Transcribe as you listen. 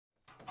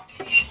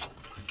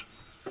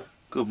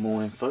Good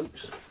morning,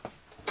 folks.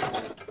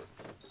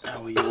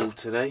 How are you all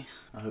today?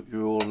 I hope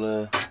you're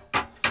all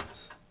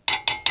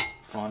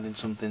finding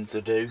something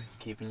to do,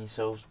 keeping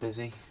yourselves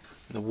busy.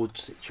 The wood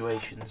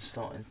situation is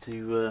starting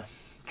to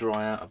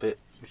dry out a bit,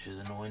 which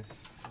is annoying,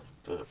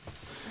 but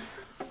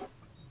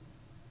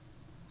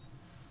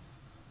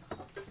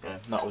yeah,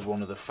 that was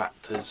one of the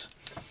factors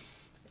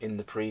in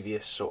the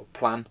previous sort of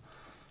plan,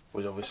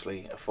 was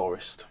obviously a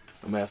forest.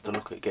 We may have to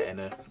look at getting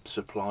a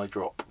supply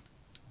drop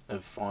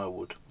of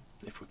firewood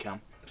if we can.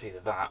 It's either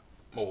that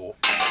or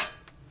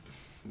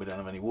we don't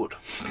have any wood.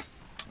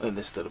 And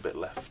there's still a bit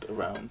left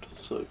around,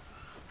 so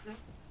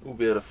we'll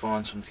be able to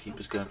find some to keep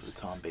us going for the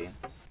time being.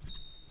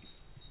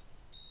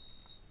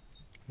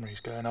 He's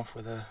going off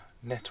with a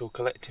nettle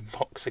collecting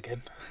box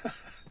again.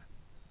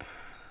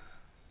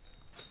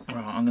 Right,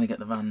 I'm going to get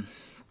the van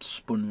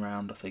spun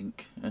round, I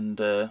think, and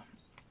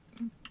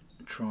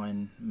try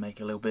and make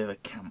a little bit of a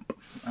camp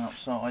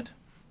outside,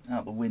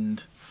 out the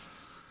wind.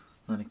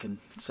 Then I can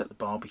set the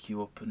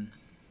barbecue up and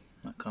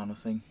that kind of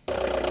thing.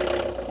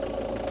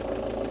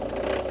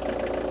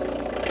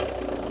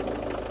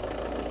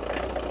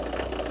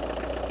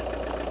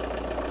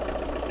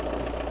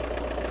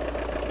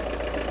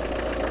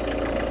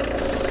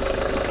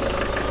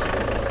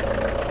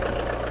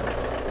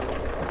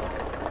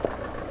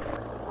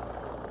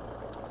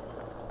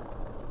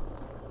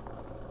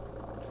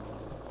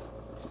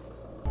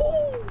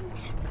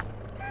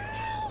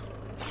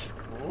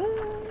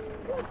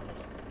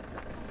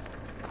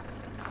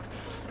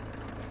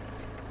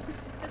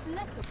 There's a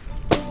nettle.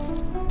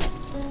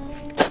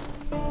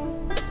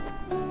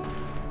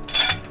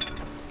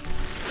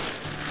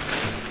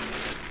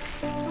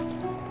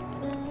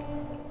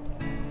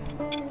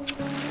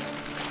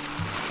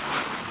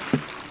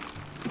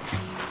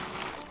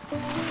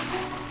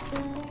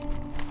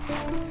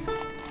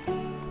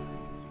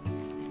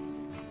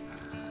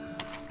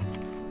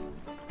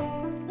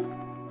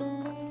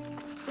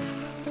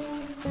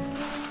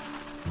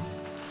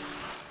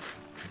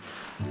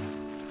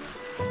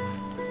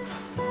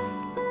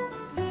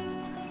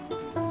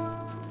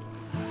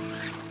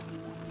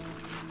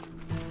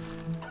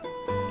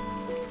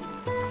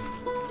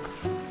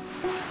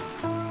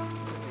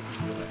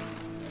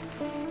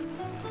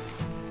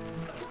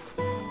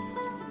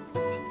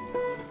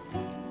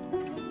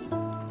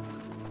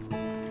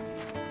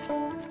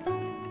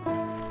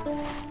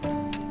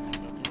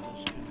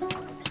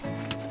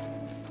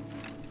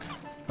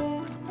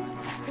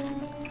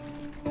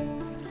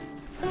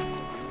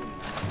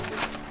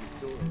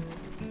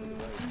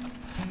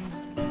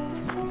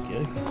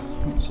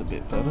 That's a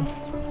bit better.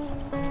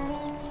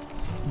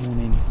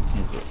 Morning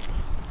is up.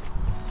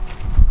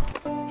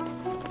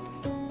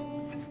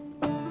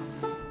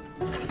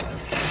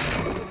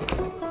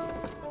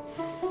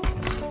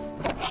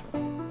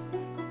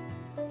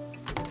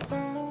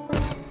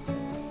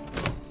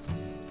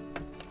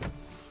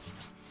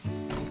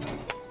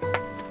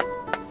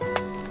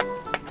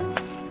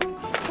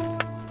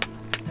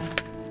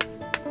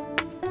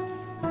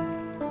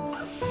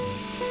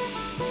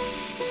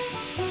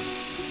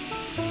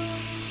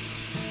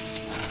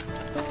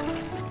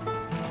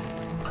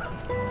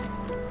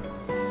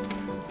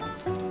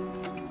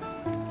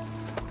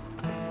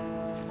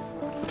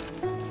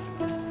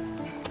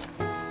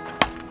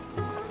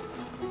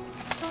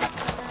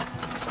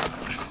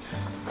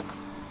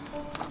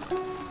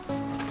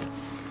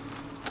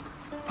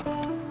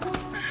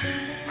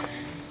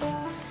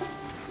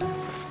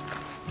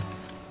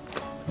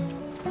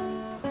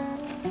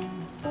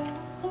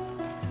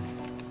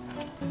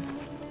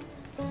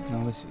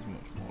 Now this is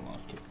much more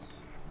like it.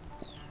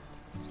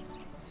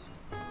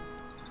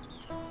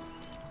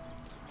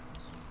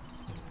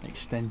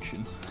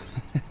 Extension.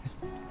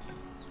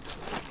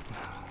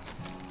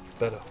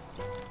 Better.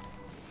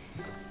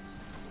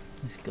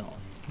 This guy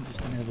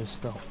just never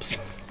stops.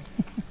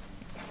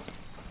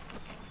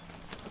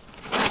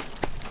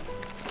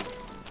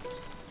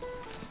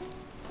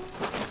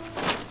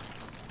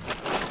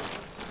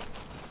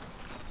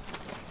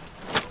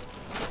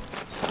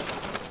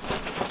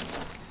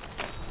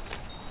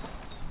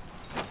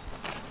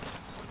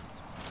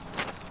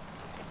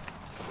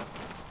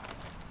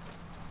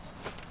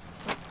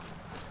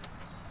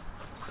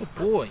 Good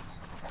boy.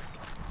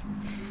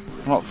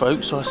 Right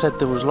folks, so I said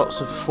there was lots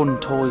of fun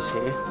toys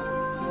here.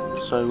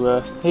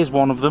 So here's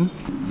one of them.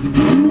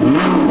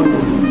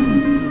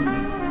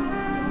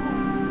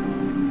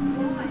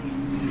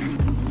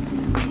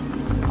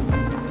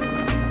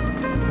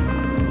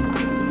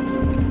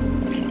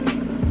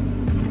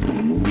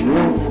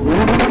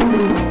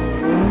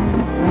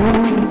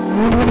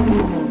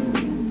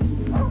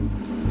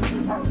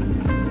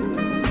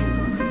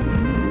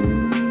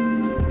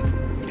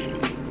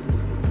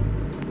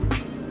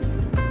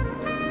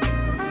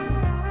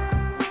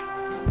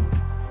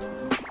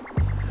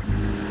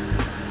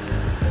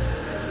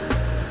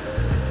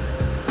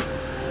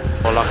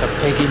 Like a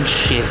pig in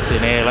shit in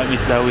here, let me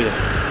tell you.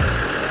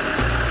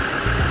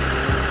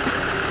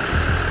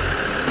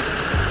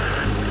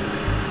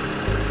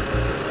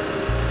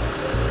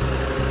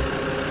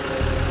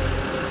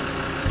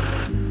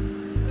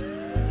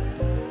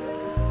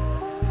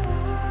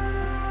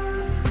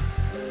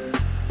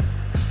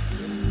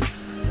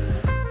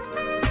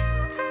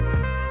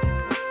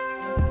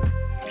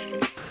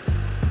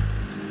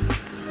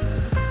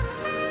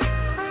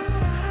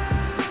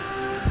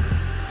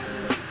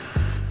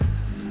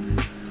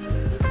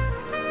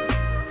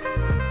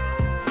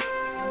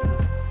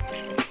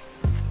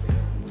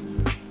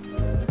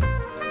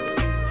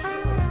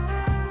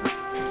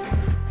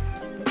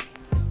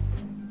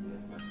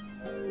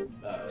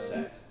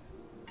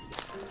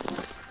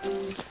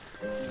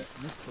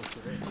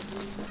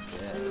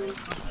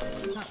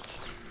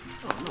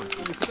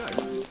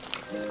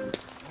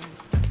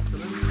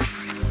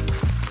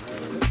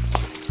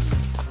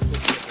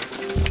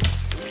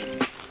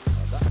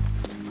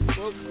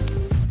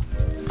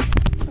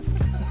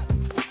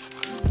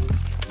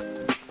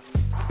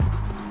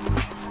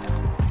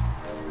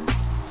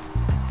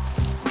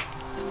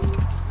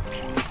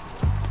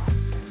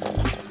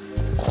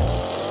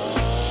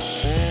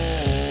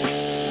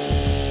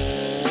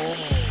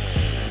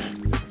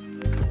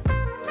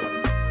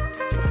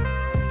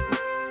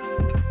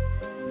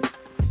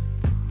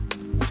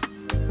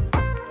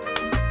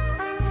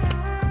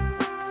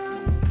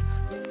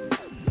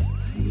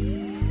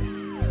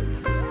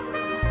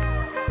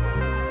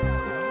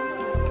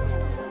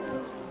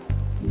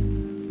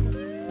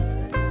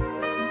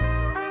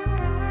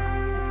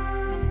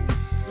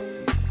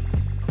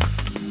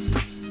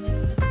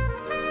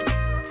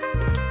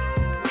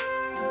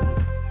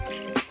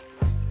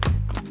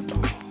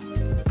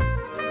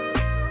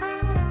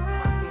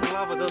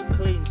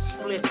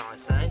 in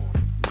nice, eh?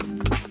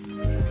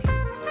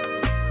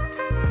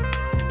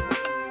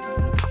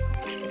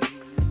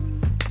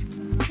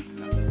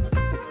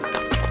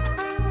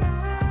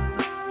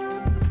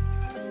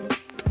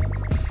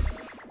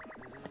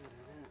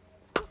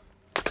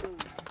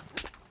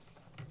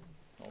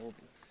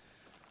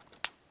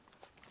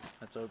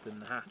 Let's open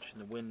the hatch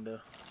and the window.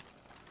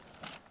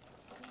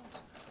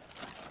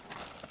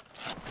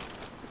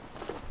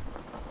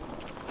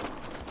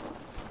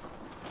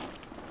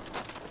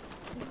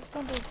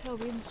 Stand on the hill,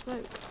 be in the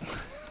smoke.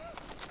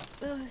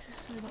 Oh, this is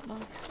so not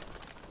nice.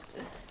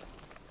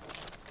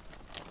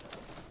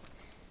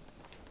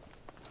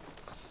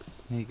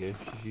 There you go,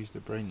 she's used her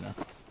brain now.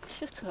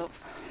 Shut up.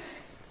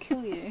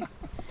 Kill you.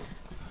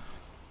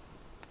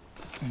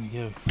 There we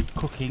go,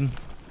 cooking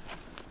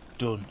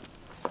done.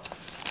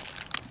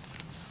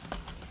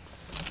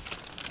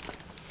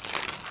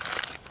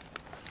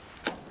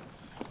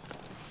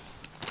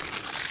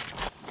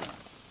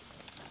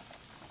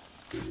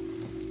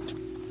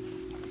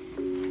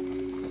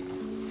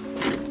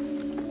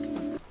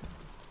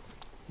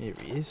 Here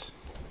he is.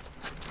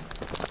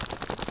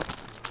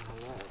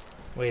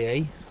 Wait,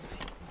 eh?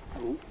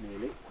 Oh,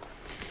 nearly.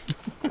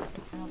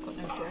 I've got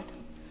no bread.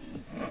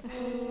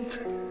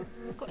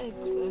 I've got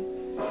eggs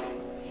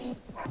though.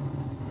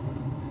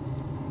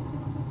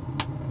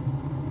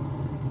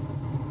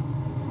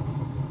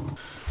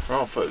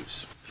 Right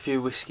folks, a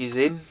few whiskies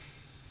in.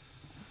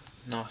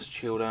 Nice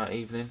chilled out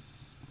evening.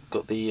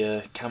 Got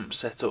the camp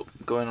set up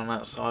going on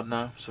outside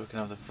now, so we can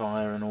have the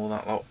fire and all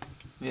that lot.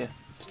 Yeah,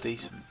 it's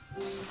decent.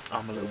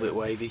 I'm a little bit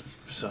wavy,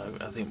 so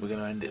I think we're going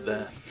to end it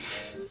there.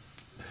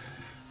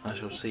 I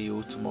shall see you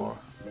all tomorrow.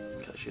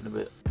 Catch you in a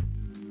bit.